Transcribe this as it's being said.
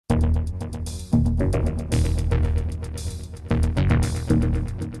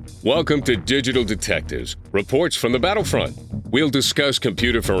Welcome to Digital Detectives, reports from the battlefront. We'll discuss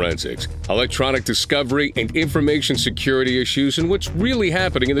computer forensics, electronic discovery, and information security issues and what's really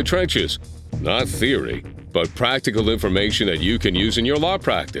happening in the trenches. Not theory, but practical information that you can use in your law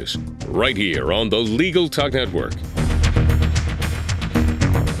practice. Right here on the Legal Talk Network.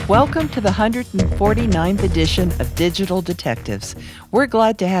 Welcome to the 149th edition of Digital Detectives. We're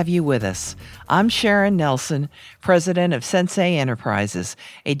glad to have you with us. I'm Sharon Nelson, president of Sensei Enterprises,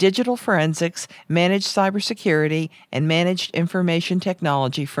 a digital forensics, managed cybersecurity, and managed information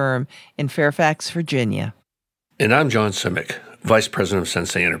technology firm in Fairfax, Virginia. And I'm John Simic, vice president of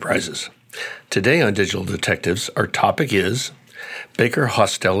Sensei Enterprises. Today on Digital Detectives, our topic is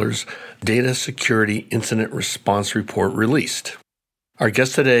BakerHostetler's Data Security Incident Response Report released. Our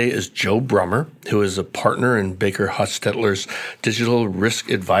guest today is Joe Brummer, who is a partner in BakerHostetler's Digital Risk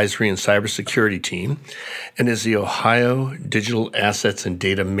Advisory and Cybersecurity team and is the Ohio Digital Assets and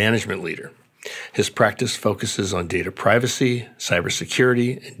Data Management Leader. His practice focuses on data privacy,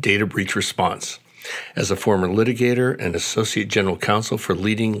 cybersecurity, and data breach response. As a former litigator and associate general counsel for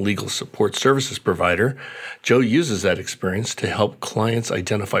leading legal support services provider, Joe uses that experience to help clients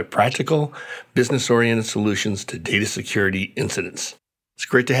identify practical, business-oriented solutions to data security incidents. It's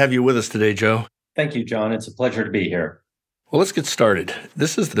great to have you with us today, Joe. Thank you, John. It's a pleasure to be here. Well, let's get started.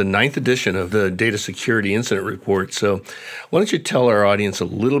 This is the 9th edition of the Data Security Incident Report. So why don't you tell our audience a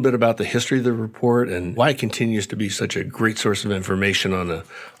little bit about the history of the report and why it continues to be such a great source of information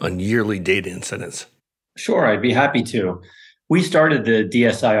on yearly data incidents? Sure, I'd be happy to. We started the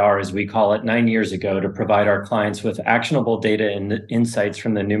DSIR, as we call it, 9 years ago to provide our clients with actionable data and insights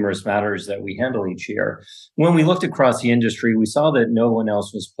from the numerous matters that we handle each year. When we looked across the industry, we saw that no one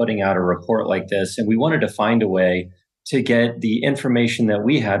else was putting out a report like this, and we wanted to find a way to get the information that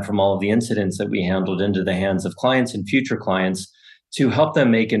we had from all of the incidents that we handled into the hands of clients and future clients to help them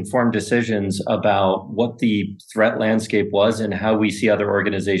make informed decisions about what the threat landscape was and how we see other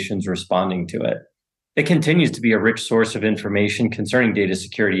organizations responding to it. It continues to be a rich source of information concerning data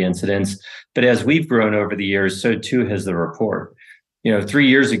security incidents, but as we've grown over the years, so too has the report. 3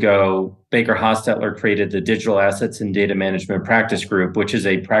 years ago, BakerHostetler created the Digital Assets and Data Management Practice Group, which is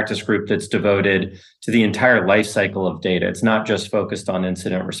a practice group that's devoted to the entire life cycle of data. It's not just focused on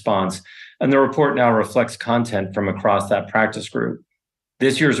incident response. And the report now reflects content from across that practice group.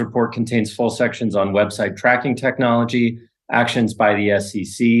 This year's report contains full sections on website tracking technology, actions by the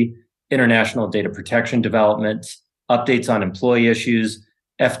SEC, international data protection developments, updates on employee issues,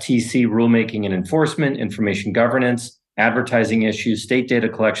 FTC rulemaking and enforcement, information governance, advertising issues, state data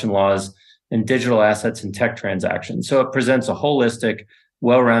collection laws, and digital assets and tech transactions. So it presents a holistic,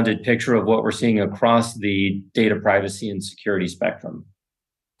 well-rounded picture of what we're seeing across the data privacy and security spectrum.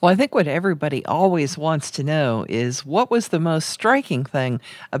 Well, I think what everybody always wants to know is what was the most striking thing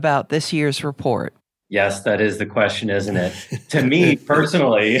about this year's report? Yes, that is the question, isn't it? To me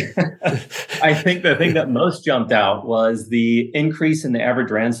personally, I think the thing that most jumped out was the increase in the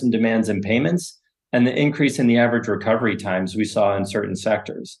average ransom demands and payments and the increase in the average recovery times we saw in certain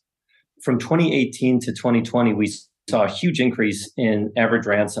sectors. From 2018 to 2020, we saw a huge increase in average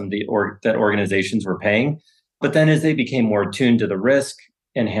ransom that organizations were paying. But then as they became more attuned to the risk,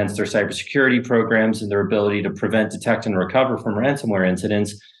 enhanced their cybersecurity programs and their ability to prevent, detect, and recover from ransomware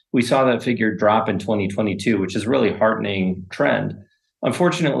incidents, we saw that figure drop in 2022, which is a really heartening trend.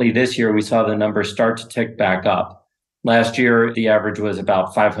 Unfortunately, this year, we saw the numbers start to tick back up. Last year, the average was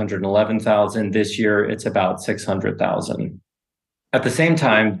about 511,000. This year, it's about 600,000. At the same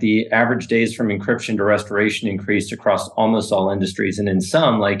time, the average days from encryption to restoration increased across almost all industries. And in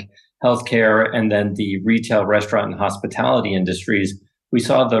some, like healthcare and then the retail, restaurant, and hospitality industries, we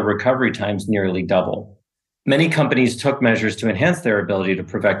saw the recovery times nearly double. Many companies took measures to enhance their ability to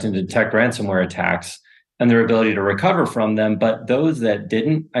prevent and detect ransomware attacks and their ability to recover from them. But those that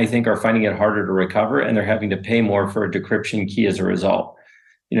didn't, I think, are finding it harder to recover, and they're having to pay more for a decryption key as a result.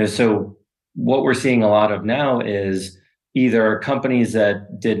 So what we're seeing a lot of now is either companies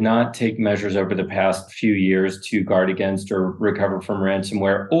that did not take measures over the past few years to guard against or recover from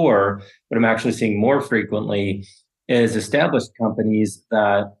ransomware, or what I'm actually seeing more frequently is established companies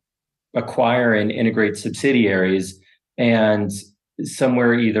that acquire and integrate subsidiaries, and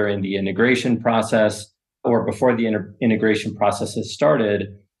somewhere either in the integration process or before the integration process has started,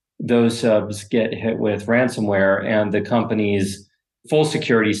 those subs get hit with ransomware and the company's full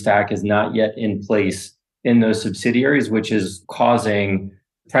security stack is not yet in place in those subsidiaries, which is causing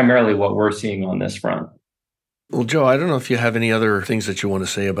primarily what we're seeing on this front. Well, Joe, I don't know if you have any other things that you want to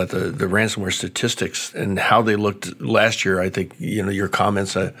say about the ransomware statistics and how they looked last year. I think, your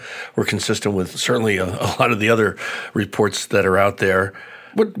comments were consistent with certainly a lot of the other reports that are out there.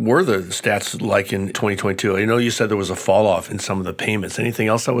 What were the stats like in 2022? I know you said there was a fall off in some of the payments. Anything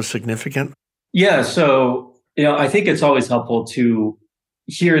else that was significant? Yeah. So, I think it's always helpful to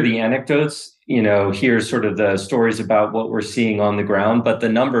hear the anecdotes, hear sort of the stories about what we're seeing on the ground, but the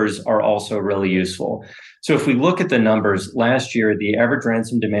numbers are also really useful. So if we look at the numbers, last year, the average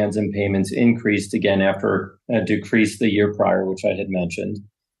ransom demands and payments increased again after a decrease the year prior, which I had mentioned.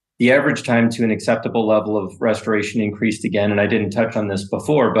 The average time to an acceptable level of restoration increased again. And I didn't touch on this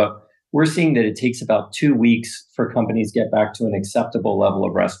before, but we're seeing that it takes about 2 weeks for companies to get back to an acceptable level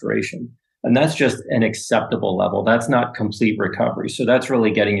of restoration. And that's just an acceptable level. That's not complete recovery. So that's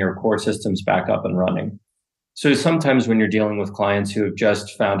really getting your core systems back up and running. So sometimes when you're dealing with clients who have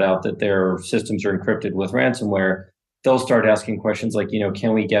just found out that their systems are encrypted with ransomware, they'll start asking questions like,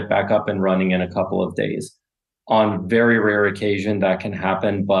 can we get back up and running in a couple of days? On very rare occasion, that can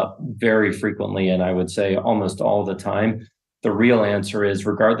happen, but very frequently, and I would say almost all the time, the real answer is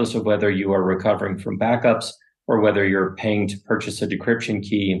regardless of whether you are recovering from backups or whether you're paying to purchase a decryption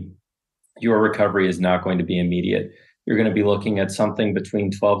key, your recovery is not going to be immediate. You're going to be looking at something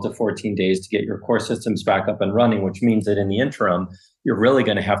between 12 to 14 days to get your core systems back up and running, which means that in the interim, you're really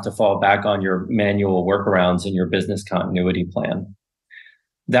going to have to fall back on your manual workarounds and your business continuity plan.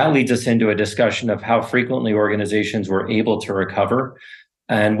 That leads us into a discussion of how frequently organizations were able to recover.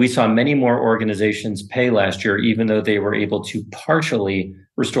 And we saw many more organizations pay last year, even though they were able to partially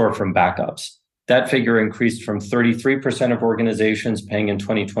restore from backups. That figure increased from 33% of organizations paying in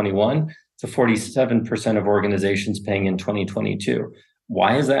 2021 to 47% of organizations paying in 2022.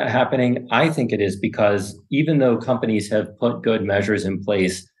 Why is that happening? I think it is because even though companies have put good measures in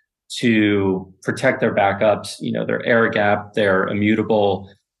place to protect their backups, their air gap, they're immutable,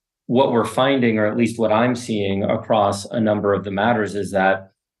 what we're finding, or at least what I'm seeing across a number of the matters, is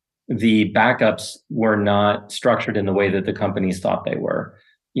that the backups were not structured in the way that the companies thought they were.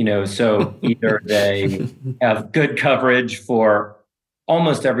 So either they have good coverage for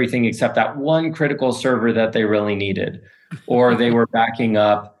almost everything except that one critical server that they really needed, or they were backing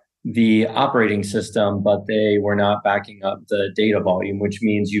up the operating system, but they were not backing up the data volume, which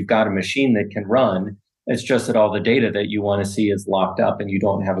means you've got a machine that can run. It's just that all the data that you want to see is locked up and you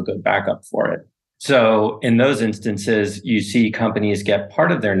don't have a good backup for it. So in those instances, you see companies get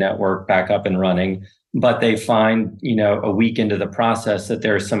part of their network back up and running, but they find, a week into the process that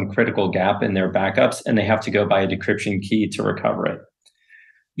there's some critical gap in their backups and they have to go buy a decryption key to recover it.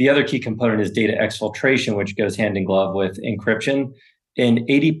 The other key component is data exfiltration, which goes hand in glove with encryption. In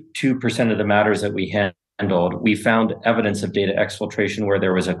 82% of the matters that we handled, we found evidence of data exfiltration where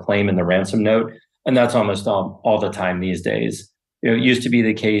there was a claim in the ransom note. And that's almost all the time these days. It used to be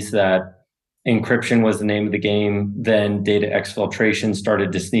the case that encryption was the name of the game. Then data exfiltration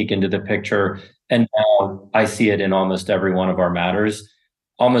started to sneak into the picture. And now I see it in almost every one of our matters.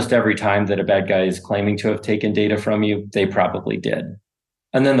 Almost every time that a bad guy is claiming to have taken data from you, they probably did.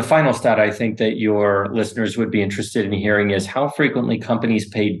 And then the final stat I think that your listeners would be interested in hearing is how frequently companies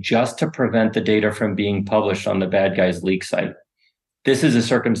pay just to prevent the data from being published on the bad guy's leak site. This is a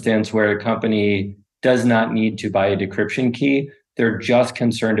circumstance where a company does not need to buy a decryption key. They're just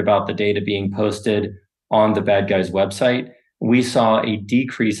concerned about the data being posted on the bad guy's website. We saw a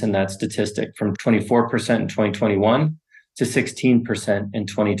decrease in that statistic from 24% in 2021 to 16% in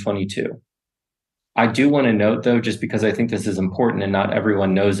 2022. I do want to note, though, just because I think this is important and not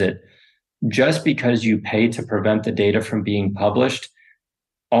everyone knows it, just because you pay to prevent the data from being published,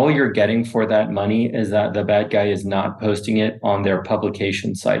 all you're getting for that money is that the bad guy is not posting it on their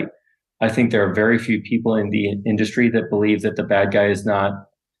publication site. I think there are very few people in the industry that believe that the bad guy is not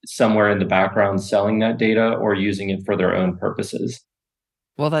somewhere in the background selling that data or using it for their own purposes.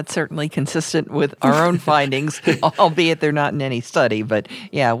 Well, that's certainly consistent with our own findings, albeit they're not in any study. But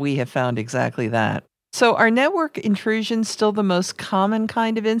yeah, we have found exactly that. So are network intrusions still the most common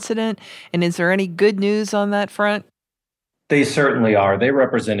kind of incident? And is there any good news on that front? They certainly are. They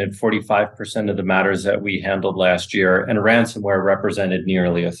represented 45% of the matters that we handled last year, and ransomware represented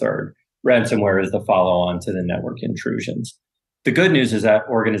nearly a third. Ransomware is the follow-on to the network intrusions. The good news is that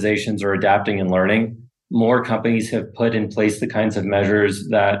organizations are adapting and learning. More companies have put in place the kinds of measures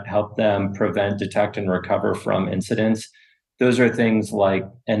that help them prevent, detect, and recover from incidents. Those are things like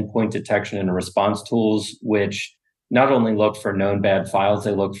endpoint detection and response tools, which not only look for known bad files,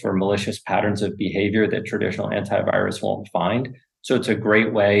 they look for malicious patterns of behavior that traditional antivirus won't find. So it's a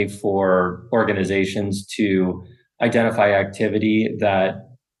great way for organizations to identify activity that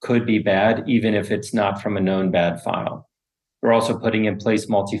could be bad, even if it's not from a known bad file. We're also putting in place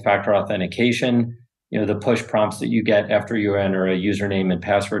multi-factor authentication, the push prompts that you get after you enter a username and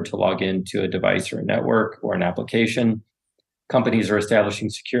password to log into a device or a network or an application. Companies are establishing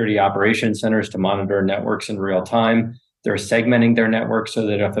security operations centers to monitor networks in real time. They're segmenting their network so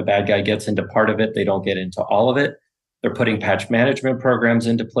that if a bad guy gets into part of it, they don't get into all of it. They're putting patch management programs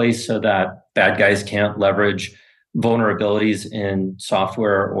into place so that bad guys can't leverage vulnerabilities in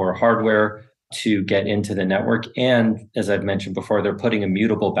software or hardware to get into the network. And as I've mentioned before, they're putting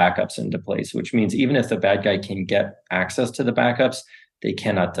immutable backups into place, which means even if the bad guy can get access to the backups, they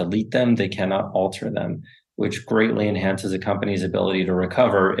cannot delete them, they cannot alter them, which greatly enhances a company's ability to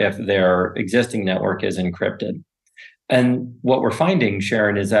recover if their existing network is encrypted. And what we're finding,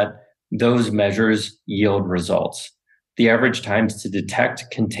 Sharon, is that those measures yield results. The average times to detect,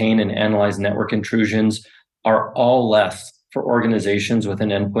 contain, and analyze network intrusions are all less for organizations with an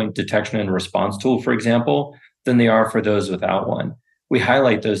endpoint detection and response tool, for example, than they are for those without one. We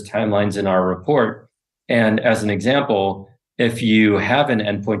highlight those timelines in our report. And as an example, if you have an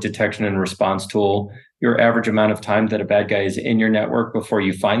endpoint detection and response tool, your average amount of time that a bad guy is in your network before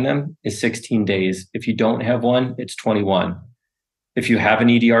you find them is 16 days. If you don't have one, it's 21. If you have an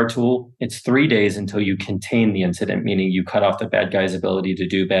EDR tool, it's 3 days until you contain the incident, meaning you cut off the bad guy's ability to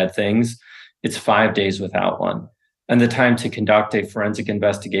do bad things. It's 5 days without one. And the time to conduct a forensic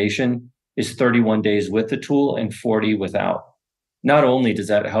investigation is 31 days with the tool and 40 without. Not only does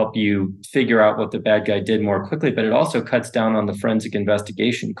that help you figure out what the bad guy did more quickly, but it also cuts down on the forensic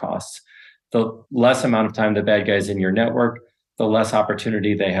investigation costs. The less amount of time the bad guy's in your network, the less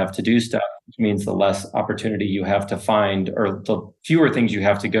opportunity they have to do stuff, which means the less opportunity you have to find, or the fewer things you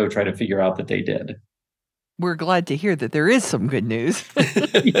have to go try to figure out that they did. We're glad to hear that there is some good news.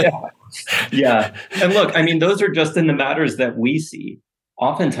 Yeah. And look, I mean, those are just in the matters that we see.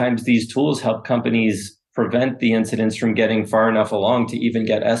 Oftentimes, these tools help companies prevent the incidents from getting far enough along to even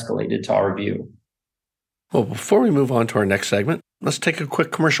get escalated to our view. Well, before we move on to our next segment, let's take a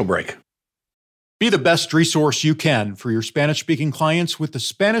quick commercial break. Be the best resource you can for your Spanish-speaking clients with the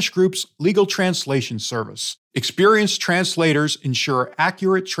Spanish Group's legal translation service. Experienced translators ensure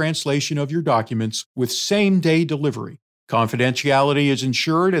accurate translation of your documents with same-day delivery. Confidentiality is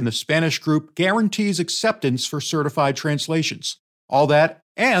ensured, and the Spanish Group guarantees acceptance for certified translations. All that,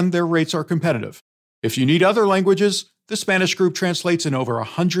 and their rates are competitive. If you need other languages, the Spanish Group translates in over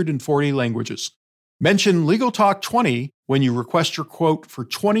 140 languages. Mention Legal Talk 20 when you request your quote for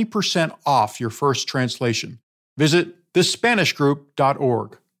 20% off your first translation. Visit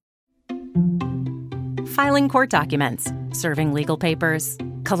thespanishgroup.org. Filing court documents, serving legal papers,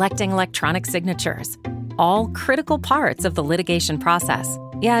 collecting electronic signatures, all critical parts of the litigation process,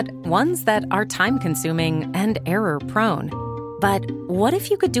 yet ones that are time-consuming and error-prone. But what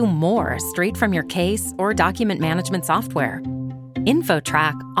if you could do more straight from your case or document management software?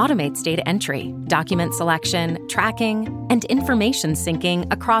 InfoTrack automates data entry, document selection, tracking, and information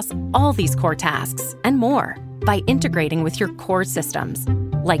syncing across all these core tasks and more by integrating with your core systems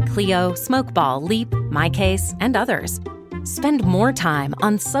like Clio, Smokeball, Leap, MyCase, and others. Spend more time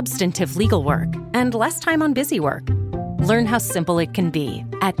on substantive legal work and less time on busy work. Learn how simple it can be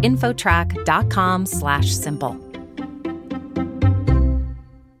at infotrack.com/simple.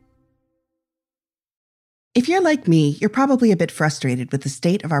 If you're like me, you're probably a bit frustrated with the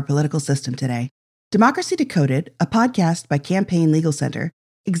state of our political system today. Democracy Decoded, a podcast by Campaign Legal Center,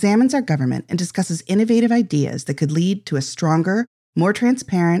 examines our government and discusses innovative ideas that could lead to a stronger, more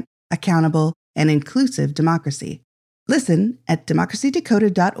transparent, accountable, and inclusive democracy. Listen at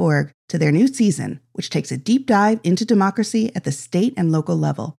democracydecoded.org to their new season, which takes a deep dive into democracy at the state and local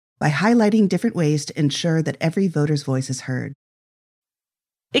level by highlighting different ways to ensure that every voter's voice is heard.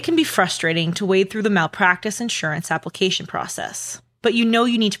 It can be frustrating to wade through the malpractice insurance application process, but you know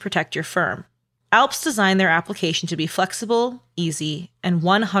you need to protect your firm. ALPS designed their application to be flexible, easy, and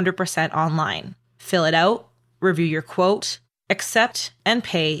 100% online. Fill it out, review your quote, accept, and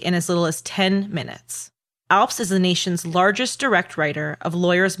pay in as little as 10 minutes. ALPS is the nation's largest direct writer of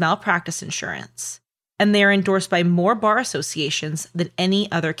lawyers' malpractice insurance, and they are endorsed by more bar associations than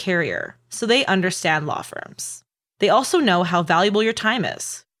any other carrier, so they understand law firms. They also know how valuable your time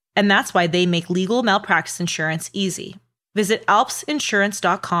is, and that's why they make legal malpractice insurance easy. Visit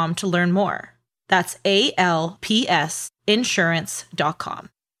alpsinsurance.com to learn more. That's ALPSinsurance.com.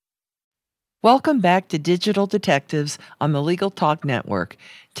 Welcome back to Digital Detectives on the Legal Talk Network.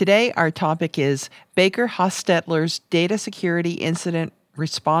 Today, our topic is BakerHostetler's Data Security Incident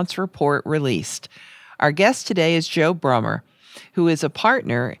Response Report released. Our guest today is Joe Brummer. who is a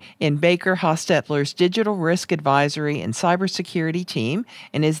partner in BakerHostetler's Digital Risk Advisory and Cybersecurity team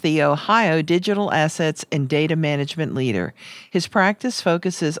and is the Ohio Digital Assets and Data Management Leader. His practice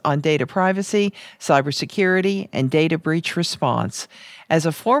focuses on data privacy, cybersecurity, and data breach response. As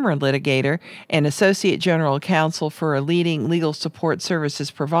a former litigator and associate general counsel for a leading legal support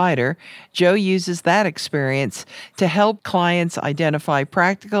services provider, Joe uses that experience to help clients identify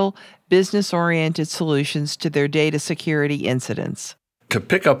practical, business-oriented solutions to their data security incidents. To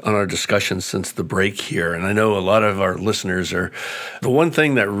pick up on our discussion since the break here, and I know a lot of our listeners are, the one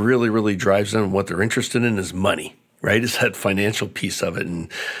thing that really drives them, what they're interested in is money. Right? Is that financial piece of it. And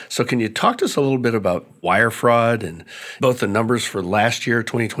so can you talk to us a little bit about wire fraud and both the numbers for last year,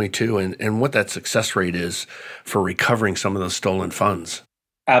 2022, and what that success rate is for recovering some of those stolen funds?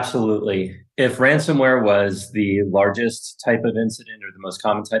 Absolutely. If ransomware was the largest type of incident or the most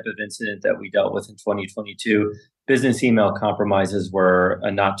common type of incident that we dealt with in 2022, business email compromises were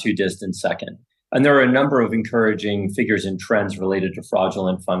a not too distant second. And there are a number of encouraging figures and trends related to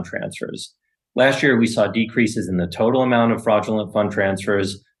fraudulent fund transfers. Last year, we saw decreases in the total amount of fraudulent fund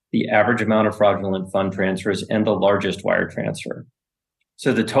transfers, the average amount of fraudulent fund transfers, and the largest wire transfer.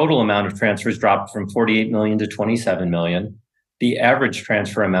 So the total amount of transfers dropped from 48 million to 27 million. The average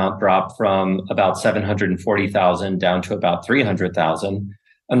transfer amount dropped from about 740,000 down to about 300,000.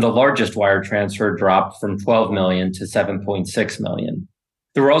 And the largest wire transfer dropped from 12 million to 7.6 million.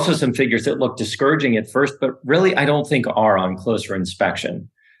 There were also some figures that looked discouraging at first, but really I don't think are on closer inspection.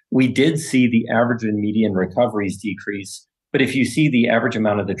 We did see the average and median recoveries decrease, but if you see the average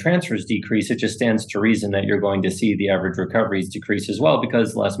amount of the transfers decrease, it just stands to reason that you're going to see the average recoveries decrease as well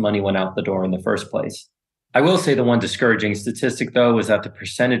because less money went out the door in the first place. I will say the one discouraging statistic, though, is that the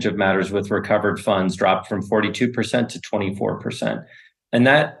percentage of matters with recovered funds dropped from 42% to 24%. And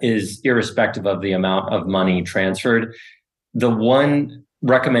that is irrespective of the amount of money transferred. The one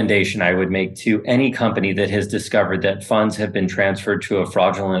recommendation I would make to any company that has discovered that funds have been transferred to a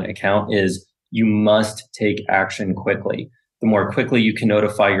fraudulent account is you must take action quickly. The more quickly you can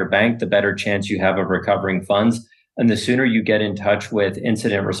notify your bank, the better chance you have of recovering funds. And the sooner you get in touch with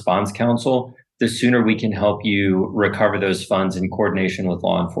Incident Response Council, the sooner we can help you recover those funds in coordination with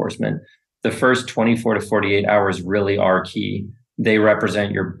law enforcement. The first 24 to 48 hours really are key. They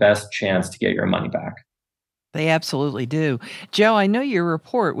represent your best chance to get your money back. They absolutely do. Joe, I know your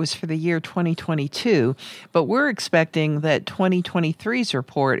report was for the year 2022, but we're expecting that 2023's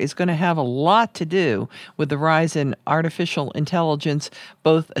report is going to have a lot to do with the rise in artificial intelligence,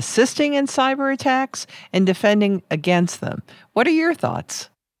 both assisting in cyber attacks and defending against them. What are your thoughts?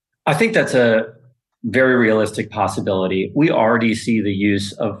 I think that's a very realistic possibility. We already see the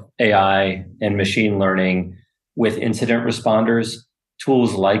use of AI and machine learning with incident responders.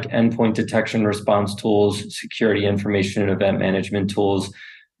 Tools like endpoint detection response tools, security information and event management tools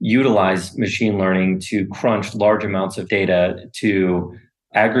utilize machine learning to crunch large amounts of data to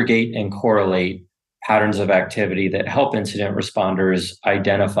aggregate and correlate patterns of activity that help incident responders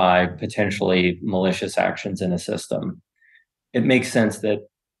identify potentially malicious actions in a system. It makes sense that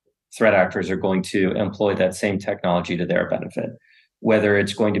threat actors are going to employ that same technology to their benefit, whether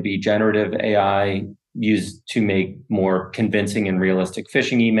it's going to be generative AI used to make more convincing and realistic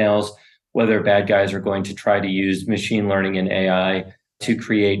phishing emails, whether bad guys are going to try to use machine learning and AI to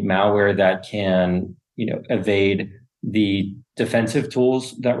create malware that can, evade the defensive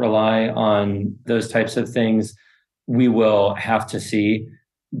tools that rely on those types of things. We will have to see.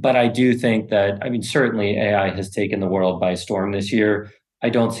 But I do think that, certainly AI has taken the world by storm this year. I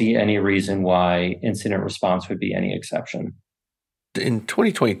don't see any reason why incident response would be any exception. In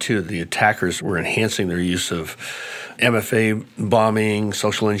 2022, the attackers were enhancing their use of MFA bombing,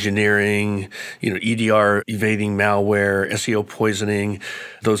 social engineering, EDR evading malware, SEO poisoning,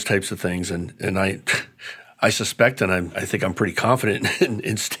 those types of things. And I suspect, and I think I'm pretty confident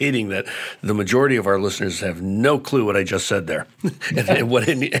in stating that the majority of our listeners have no clue what I just said there and what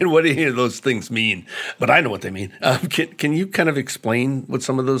any of those things mean. But I know what they mean. Can you kind of explain what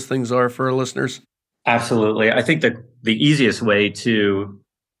some of those things are for our listeners? Absolutely. I think that the easiest way to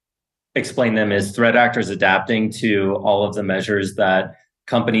explain them is threat actors adapting to all of the measures that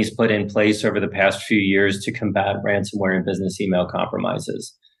companies put in place over the past few years to combat ransomware and business email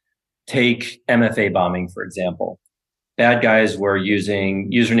compromises. Take MFA bombing, for example. Bad guys were using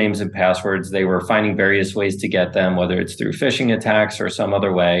usernames and passwords. They were finding various ways to get them, whether it's through phishing attacks or some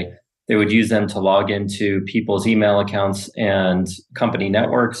other way. They would use them to log into people's email accounts and company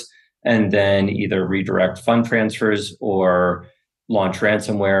networks, and then either redirect fund transfers or launch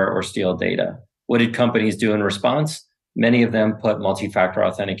ransomware or steal data. What did companies do in response? Many of them put multi-factor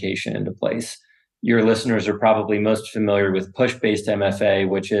authentication into place. Your listeners are probably most familiar with push-based MFA,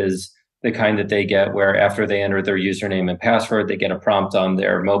 which is the kind that they get where after they enter their username and password, they get a prompt on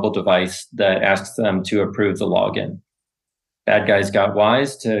their mobile device that asks them to approve the login. Bad guys got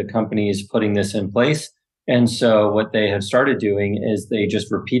wise to companies putting this in place. And so what they have started doing is they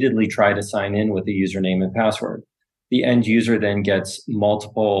just repeatedly try to sign in with a username and password. The end user then gets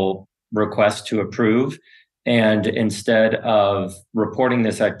multiple requests to approve. And instead of reporting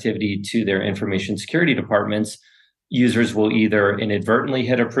this activity to their information security departments, users will either inadvertently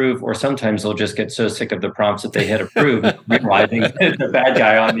hit approve, or sometimes they'll just get so sick of the prompts that they hit approve, realizing the bad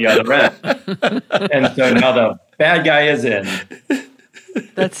guy on the other end. And so now the bad guy is in.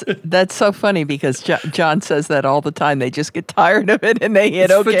 That's so funny because John says that all the time. They just get tired of it and they hit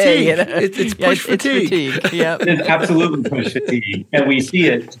it's okay. Fatigue. It's push fatigue. It's fatigue. Yeah, it's absolutely push fatigue, and we see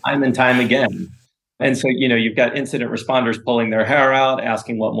it time and time again. And so, you've got incident responders pulling their hair out,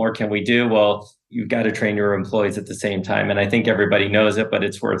 asking, what more can we do? Well, you've got to train your employees at the same time. And I think everybody knows it, but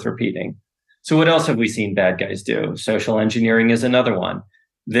it's worth repeating. So what else have we seen bad guys do? Social engineering is another one.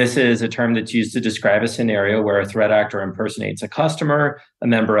 This is a term that's used to describe a scenario where a threat actor impersonates a customer, a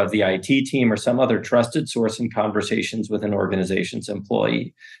member of the IT team, or some other trusted source in conversations with an organization's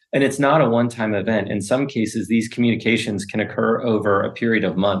employee. And it's not a one-time event. In some cases, these communications can occur over a period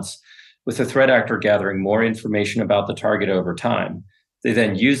of months, with the threat actor gathering more information about the target over time. They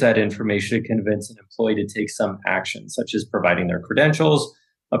then use that information to convince an employee to take some action, such as providing their credentials,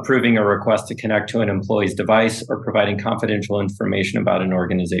 approving a request to connect to an employee's device, or providing confidential information about an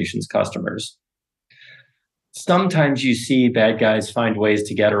organization's customers. Sometimes you see bad guys find ways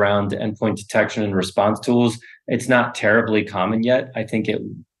to get around endpoint detection and response tools. It's not terribly common yet. I think it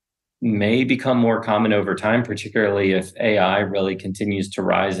may become more common over time, particularly if AI really continues to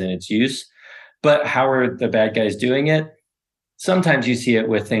rise in its use. But how are the bad guys doing it? Sometimes you see it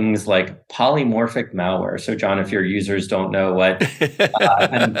with things like polymorphic malware. So, John, if your users don't know what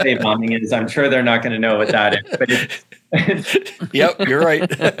MFA bombing is, I'm sure they're not going to know what that is. But Yep, you're right.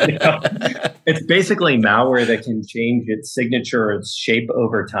 It's basically malware that can change its signature or its shape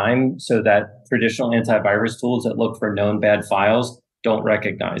over time so that traditional antivirus tools that look for known bad files don't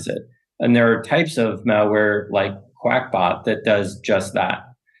recognize it. And there are types of malware like Quackbot that does just that.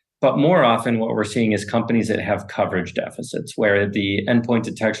 But more often, what we're seeing is companies that have coverage deficits, where the endpoint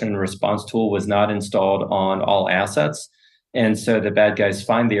detection and response tool was not installed on all assets. And so the bad guys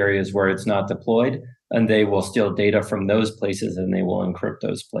find the areas where it's not deployed, and they will steal data from those places and they will encrypt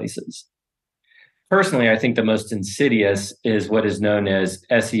those places. Personally, I think the most insidious is what is known as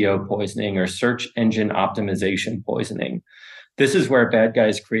SEO poisoning, or search engine optimization poisoning. This is where bad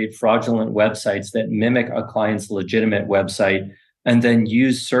guys create fraudulent websites that mimic a client's legitimate website and then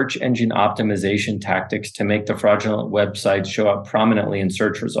use search engine optimization tactics to make the fraudulent websites show up prominently in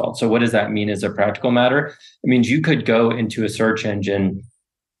search results. So what does that mean as a practical matter? It means you could go into a search engine,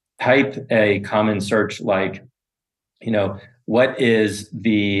 type a common search like, what is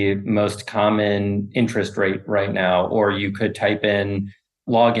the most common interest rate right now? Or you could type in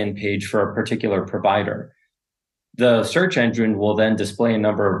login page for a particular provider. The search engine will then display a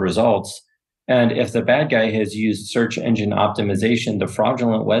number of results. And if the bad guy has used search engine optimization, the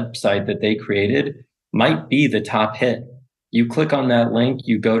fraudulent website that they created might be the top hit. You click on that link,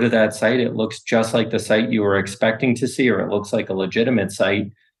 you go to that site, it looks just like the site you were expecting to see, or it looks like a legitimate site.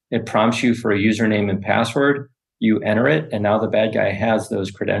 It prompts you for a username and password. You enter it, and now the bad guy has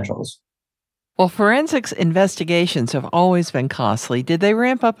those credentials. Well, forensics investigations have always been costly. Did they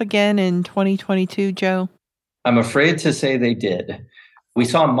ramp up again in 2022, Joe? I'm afraid to say they did. We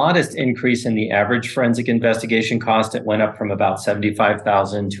saw a modest increase in the average forensic investigation cost. It went up from about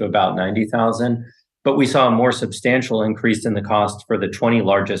 $75,000 to about $90,000, but we saw a more substantial increase in the cost for the 20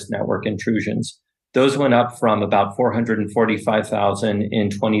 largest network intrusions. Those went up from about $445,000 in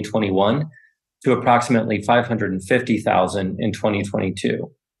 2021 to approximately $550,000 in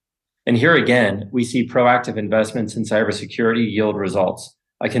 2022. And here again, we see proactive investments in cybersecurity yield results.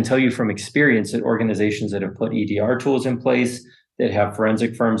 I can tell you from experience that organizations that have put EDR tools in place, that have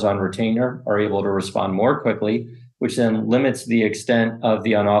forensic firms on retainer, are able to respond more quickly, which then limits the extent of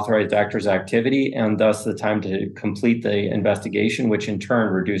the unauthorized actor's activity and thus the time to complete the investigation, which in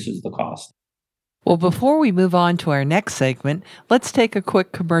turn reduces the cost. Well, before we move on to our next segment, let's take a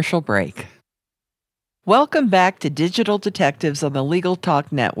quick commercial break. Welcome back to Digital Detectives on the Legal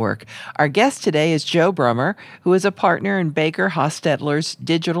Talk Network. Our guest today is Joe Brummer, who is a partner in BakerHostetler's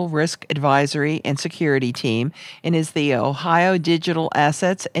Digital Risk Advisory and Security Team and is the Ohio Digital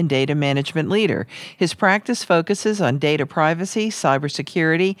Assets and Data Management Leader. His practice focuses on data privacy,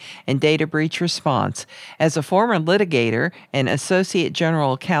 cybersecurity, and data breach response. As a former litigator and Associate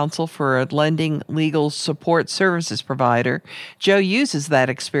General Counsel for a lending legal support services provider, Joe uses that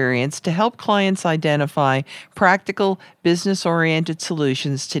experience to help clients identify practical, business-oriented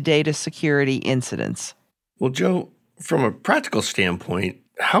solutions to data security incidents. Well, Joe, from a practical standpoint,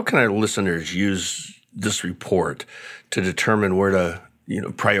 how can our listeners use this report to determine where to,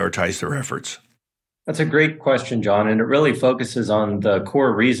 prioritize their efforts? That's a great question, John, and it really focuses on the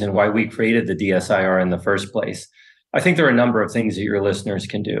core reason why we created the DSIR in the first place. I think there are a number of things that your listeners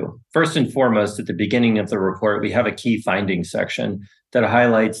can do. First and foremost, at the beginning of the report, we have a key findings section that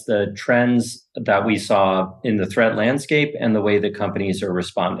highlights the trends that we saw in the threat landscape and the way that companies are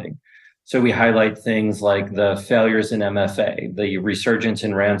responding. So we highlight things like the failures in MFA, the resurgence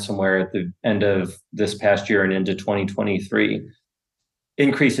in ransomware at the end of this past year and into 2023,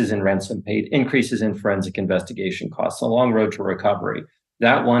 increases in ransom paid, increases in forensic investigation costs, a long road to recovery.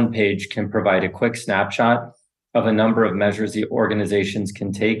 That one page can provide a quick snapshot of a number of measures the organizations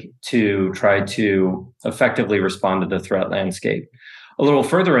can take to try to effectively respond to the threat landscape. A little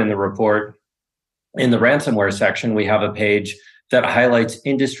further in the report, in the ransomware section, we have a page that highlights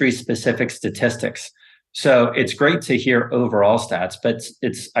industry-specific statistics. So it's great to hear overall stats, but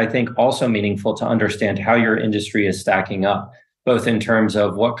it's, I think, also meaningful to understand how your industry is stacking up, both in terms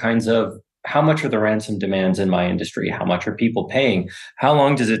of how much are the ransom demands in my industry? How much are people paying? How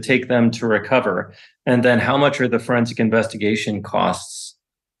long does it take them to recover? And then how much are the forensic investigation costs?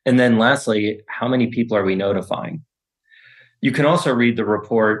 And then lastly, how many people are we notifying? You can also read the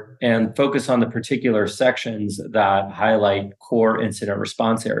report and focus on the particular sections that highlight core incident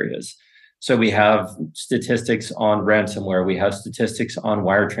response areas. So we have statistics on ransomware. We have statistics on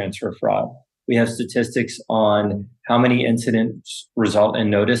wire transfer fraud. We have statistics on how many incidents result in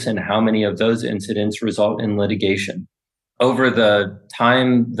notice and how many of those incidents result in litigation. Over the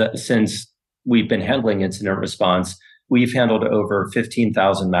time since we've been handling incident response, we've handled over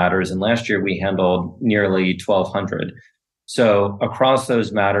 15,000 matters, and last year we handled nearly 1,200. So across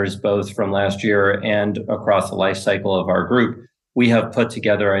those matters, both from last year and across the life cycle of our group, we have put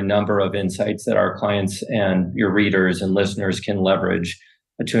together a number of insights that our clients and your readers and listeners can leverage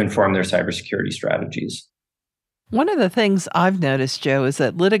to inform their cybersecurity strategies. One of the things I've noticed, Joe, is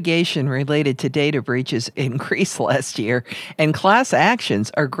that litigation related to data breaches increased last year, and class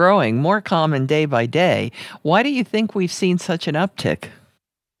actions are growing more common day by day. Why do you think we've seen such an uptick?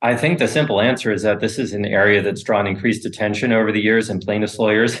 I think the simple answer is that this is an area that's drawn increased attention over the years, and plaintiffs'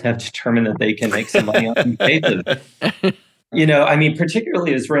 lawyers have determined that they can make some money on these cases.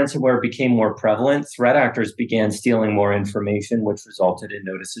 Particularly as ransomware became more prevalent, threat actors began stealing more information, which resulted in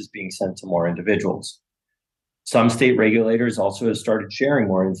notices being sent to more individuals. Some state regulators also have started sharing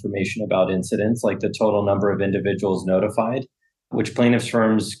more information about incidents, like the total number of individuals notified, which plaintiffs'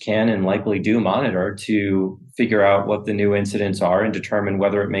 firms can and likely do monitor to figure out what the new incidents are and determine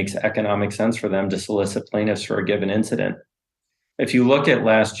whether it makes economic sense for them to solicit plaintiffs for a given incident. If you look at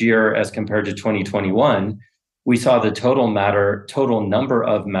last year as compared to 2021, we saw the total number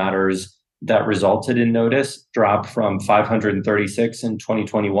of matters that resulted in notice drop from 536 in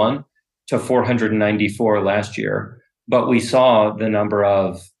 2021 to 494 last year. But we saw the number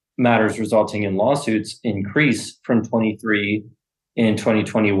of matters resulting in lawsuits increase from 23 in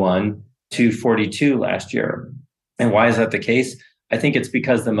 2021 to 42 last year. And why is that the case? I think it's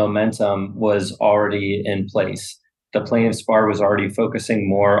because the momentum was already in place. The plaintiffs' bar was already focusing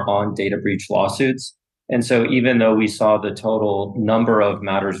more on data breach lawsuits. And so even though we saw the total number of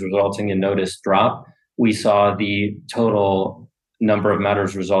matters resulting in notice drop, we saw the total number of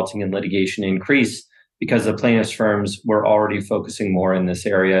matters resulting in litigation increase because the plaintiffs' firms were already focusing more in this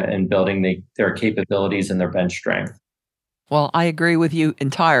area and building their capabilities and their bench strength. Well, I agree with you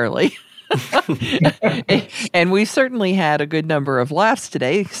entirely. And we've certainly had a good number of laughs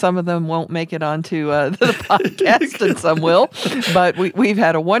today. Some of them won't make it onto the podcast and some will, but we've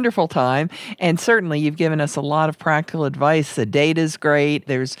had a wonderful time. And certainly you've given us a lot of practical advice. The data's great.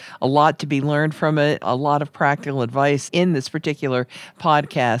 There's a lot to be learned from it, a lot of practical advice in this particular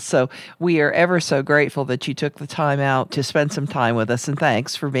podcast. So we are ever so grateful that you took the time out to spend some time with us, and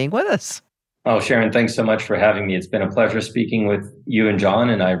thanks for being with us. Oh, Sharon, thanks so much for having me. It's been a pleasure speaking with you and John,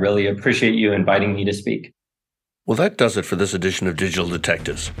 and I really appreciate you inviting me to speak. Well, that does it for this edition of Digital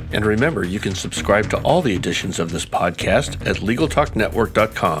Detectives. And remember, you can subscribe to all the editions of this podcast at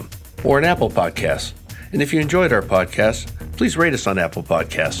LegalTalkNetwork.com or in Apple Podcasts. And if you enjoyed our podcast, please rate us on Apple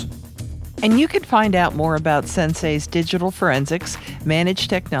Podcasts. And you can find out more about Sensei's digital forensics, managed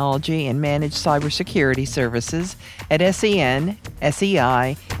technology, and managed cybersecurity services at SENSEIENT.com.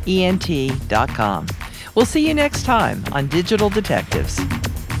 We'll see you next time on Digital Detectives.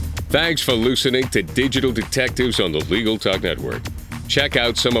 Thanks for listening to Digital Detectives on the Legal Talk Network. Check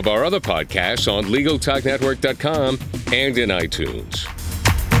out some of our other podcasts on LegalTalkNetwork.com and in iTunes.